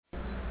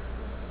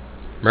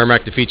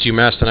Merrimack defeats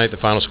UMass tonight. The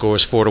final score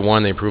is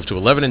 4-1. They improved to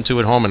 11-2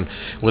 at home. And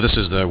with us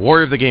is the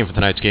warrior of the game for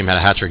tonight's game, had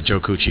a hat trick, Joe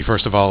Cucci.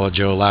 First of all,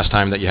 Joe, last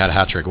time that you had a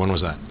hat trick, when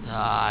was that?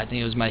 I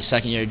think it was my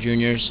second year of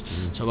juniors,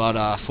 so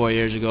about 4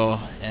 years ago.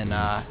 And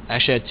I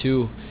actually had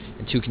two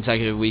in 2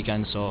 consecutive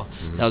weekends, so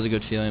that was a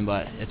good feeling.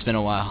 But it's been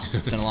a while.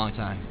 It's been a long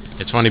time.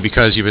 It's funny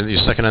because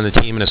you're second on the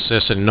team in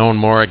assists and known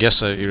more, I guess,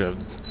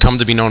 come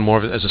to be known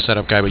more as a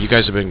setup guy. But you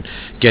guys have been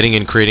getting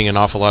and creating an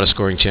awful lot of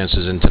scoring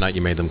chances, and tonight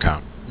you made them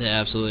count.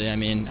 Yeah, absolutely. I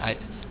mean, I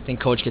think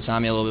Coach gets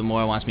on me a little bit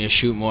more, wants me to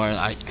shoot more.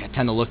 I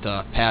tend to look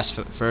to pass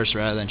first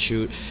rather than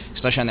shoot,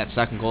 especially on that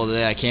second goal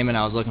today. I came in,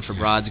 I was looking for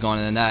Broads going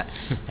in the net,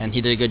 and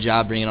he did a good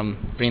job bringing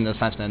the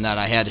defenseman in the net.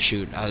 I had to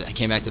shoot. I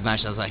came back to the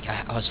bench, and I was like,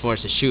 I was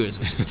forced to shoot.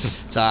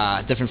 It's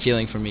a different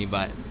feeling for me,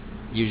 but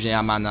usually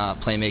I'm on the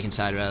playmaking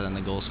side rather than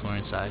the goal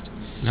scoring side.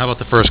 And how about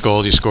the first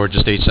goal? You scored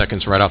just 8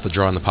 seconds right off the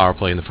draw on the power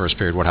play in the first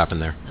period. What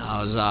happened there?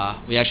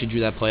 We actually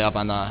drew that play up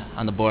on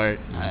the board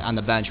on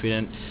the bench. We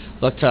didn't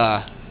look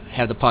to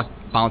have the puck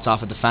bounce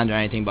off a defender or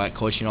anything, but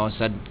Coach,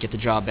 said get the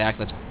draw back,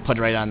 let's put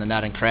it right on the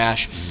net and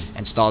crash.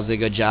 And Stalls did a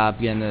good job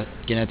getting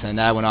into the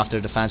net. Went off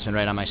their defenseman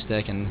right on my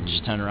stick and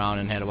just turned around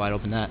and had a wide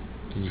open net.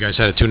 You guys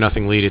had a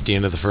 2-0 lead at the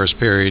end of the first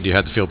period. You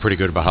had to feel pretty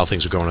good about how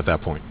things were going at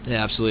that point.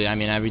 Yeah, absolutely. I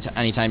mean,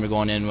 anytime you're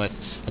going in with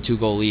a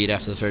 2-goal lead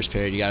after the first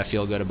period, you got to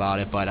feel good about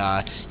it. But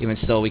even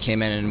still, we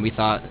came in and we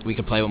thought we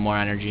could play with more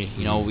energy.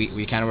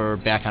 We kind of were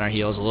back on our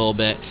heels a little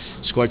bit.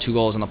 Scored 2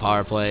 goals on the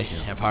power play.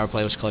 Our power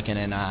play was clicking,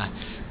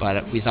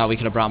 but we thought we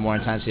could have brought more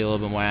intensity, a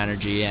little bit more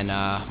energy, and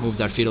moved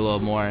our feet a little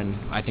more. And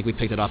I think we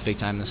picked it up big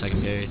time in the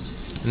second period.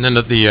 And then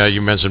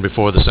you mentioned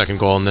before the second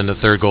goal, and then the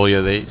third goal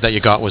that you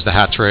got was the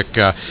hat trick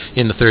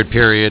in the third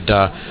period.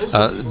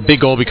 Big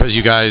goal because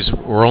you guys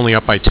were only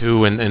up by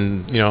 2,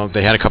 and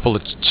they had a couple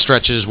of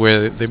stretches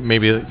where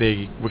maybe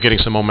they were getting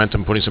some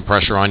momentum, putting some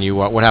pressure on you.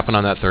 What happened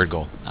on that third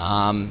goal?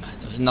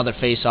 Another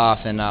face-off,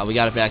 and we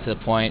got it back to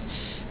the point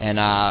and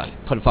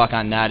put a puck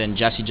on net, and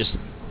Jesse just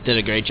did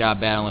a great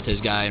job battling with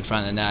his guy in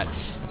front of the net.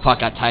 The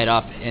puck got tied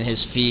up in his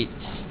feet,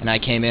 and I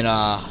came in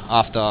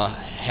off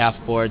the half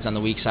boards on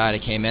the weak side. I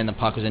came in, the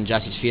puck was in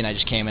Jesse's feet, and I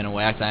just came in and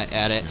whacked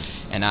at it,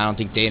 and I don't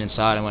think Dayton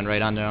saw it. I went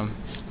right under him,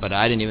 but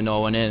I didn't even know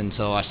it went in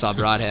until I saw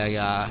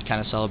Broadhag kind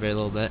of celebrate a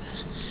little bit.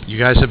 You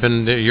guys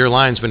your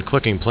line's been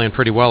clicking, playing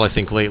pretty well, I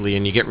think, lately,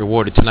 and you get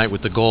rewarded tonight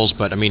with the goals.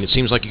 But I mean, it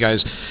seems like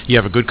you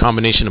have a good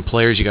combination of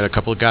players. You got a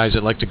couple of guys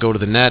that like to go to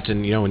the net,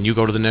 and and you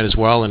go to the net as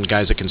well, and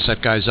guys that can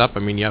set guys up. I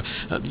mean,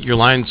 your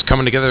line's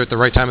coming together at the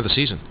right time of the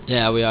season.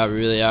 Yeah, we are. We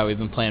really are. We've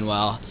been playing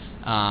well.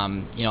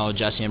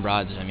 Jesse and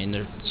Broads, I mean,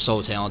 they're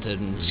so talented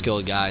and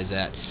skilled guys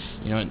that,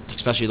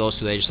 especially those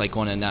two, they just like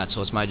going in the net.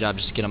 So it's my job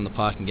just to get them the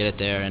puck and get it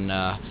there and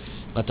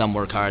let them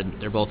work hard.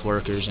 They're both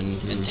workers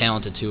and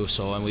talented too.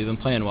 And we've been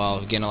playing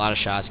well, getting a lot of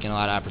shots, getting a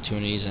lot of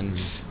opportunities, and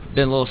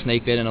been a little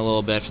snake bitten a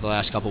little bit for the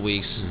last couple of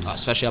weeks,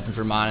 especially up in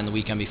Vermont and the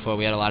weekend before.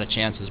 We had a lot of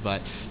chances,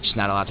 but just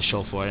not a lot to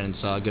show for it, and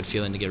it's a good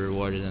feeling to get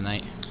rewarded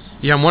tonight.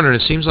 Yeah, I'm wondering,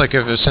 it seems like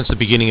since the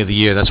beginning of the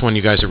year, that's when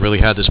you guys have really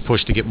had this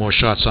push to get more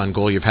shots on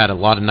goal. You've had a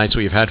lot of nights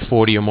where you've had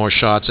 40 or more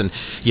shots, and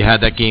you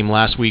had that game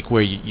last week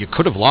where you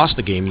could have lost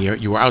the game.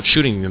 You were out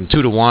shooting them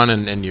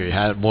 2-1, and you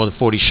had more than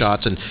 40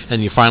 shots,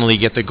 and you finally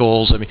get the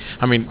goals.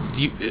 I mean,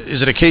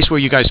 is it a case where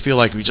you guys feel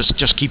like we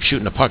just keep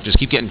shooting the puck, just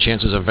keep getting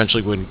chances,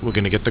 eventually we're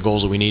going to get the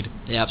goals that we need?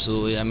 Yeah,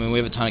 absolutely. I mean, we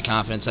have a ton of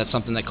confidence. That's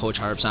something that Coach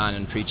harps on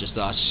and preaches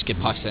to us. Just get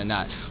pucks in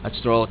that. Let's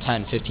throw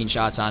 10, 15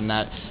 shots on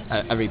that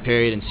every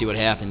period and see what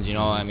happens.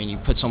 I mean, you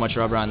put so much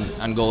rubber on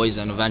goalies,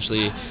 and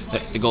eventually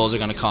the goals are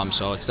going to come.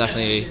 So it's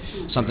definitely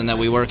something that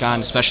we work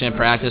on, especially in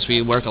practice.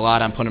 We work a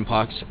lot on putting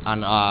pucks on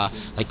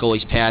like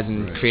goalies' pads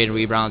and creating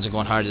rebounds and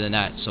going hard to the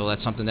net. So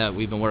that's something that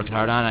we've been working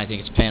hard on, and I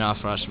think it's paying off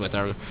for us with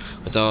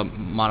the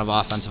amount of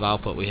offensive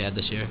output we had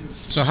this year.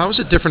 So how is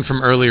it different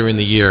from earlier in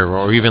the year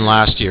or even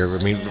last year?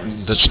 I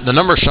mean, the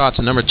number of shots,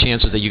 the number of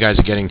chances that you guys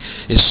are getting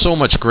is so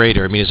much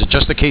greater. I mean, is it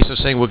just a case of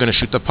saying we're going to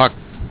shoot the puck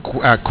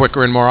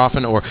quicker and more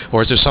often, or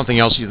is there something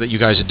else that you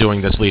guys are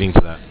doing that's leading to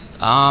that?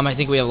 I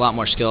think we have a lot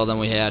more skill than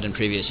we had in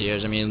previous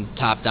years. I mean,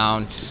 top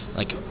down,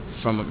 like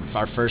from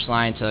our first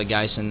line to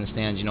guys in the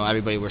stands,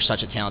 everybody, we're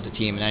such a talented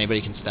team, and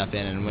anybody can step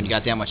in. And when you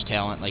got that much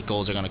talent, like,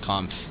 goals are going to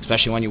come,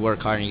 especially when you work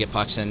hard and you get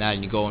pucks in that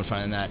and you go in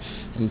front of that.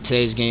 In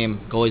today's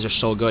game, goalies are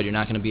so good, you're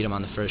not going to beat them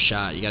on the first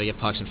shot. You got to get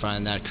pucks in front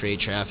of that,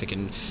 create traffic,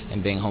 and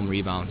bang home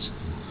rebounds.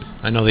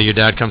 I know that your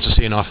dad comes to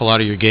see an awful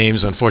lot of your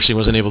games. Unfortunately,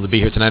 wasn't able to be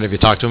here tonight. Have you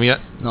talked to him yet?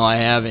 No, I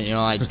haven't.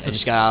 I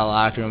just got out of the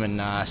locker room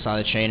and saw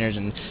the trainers,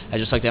 and I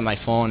just looked at my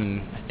phone,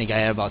 and I think I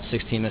had about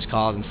 16 missed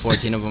calls and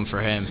 14 of them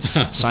for him.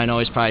 So I know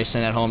he's probably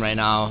sitting at home right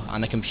now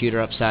on the computer,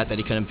 upset that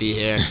he couldn't be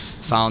here,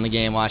 following the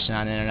game, watching it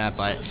on the internet.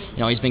 But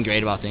he's been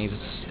great about things.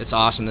 It's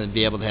awesome to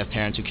be able to have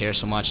parents who care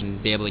so much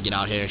and be able to get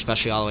out here,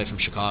 especially all the way from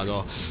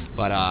Chicago.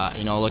 But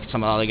look at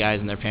some of the other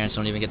guys, and their parents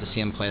don't even get to see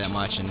him play that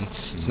much. And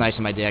it's nice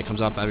that my dad comes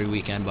up every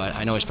weekend. But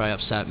I know he's probably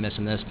upset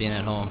missing this, being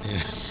at home.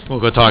 Yeah. We'll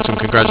go talk to him.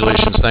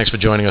 Congratulations. Thanks for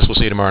joining us. We'll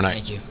see you tomorrow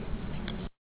night. Thank you.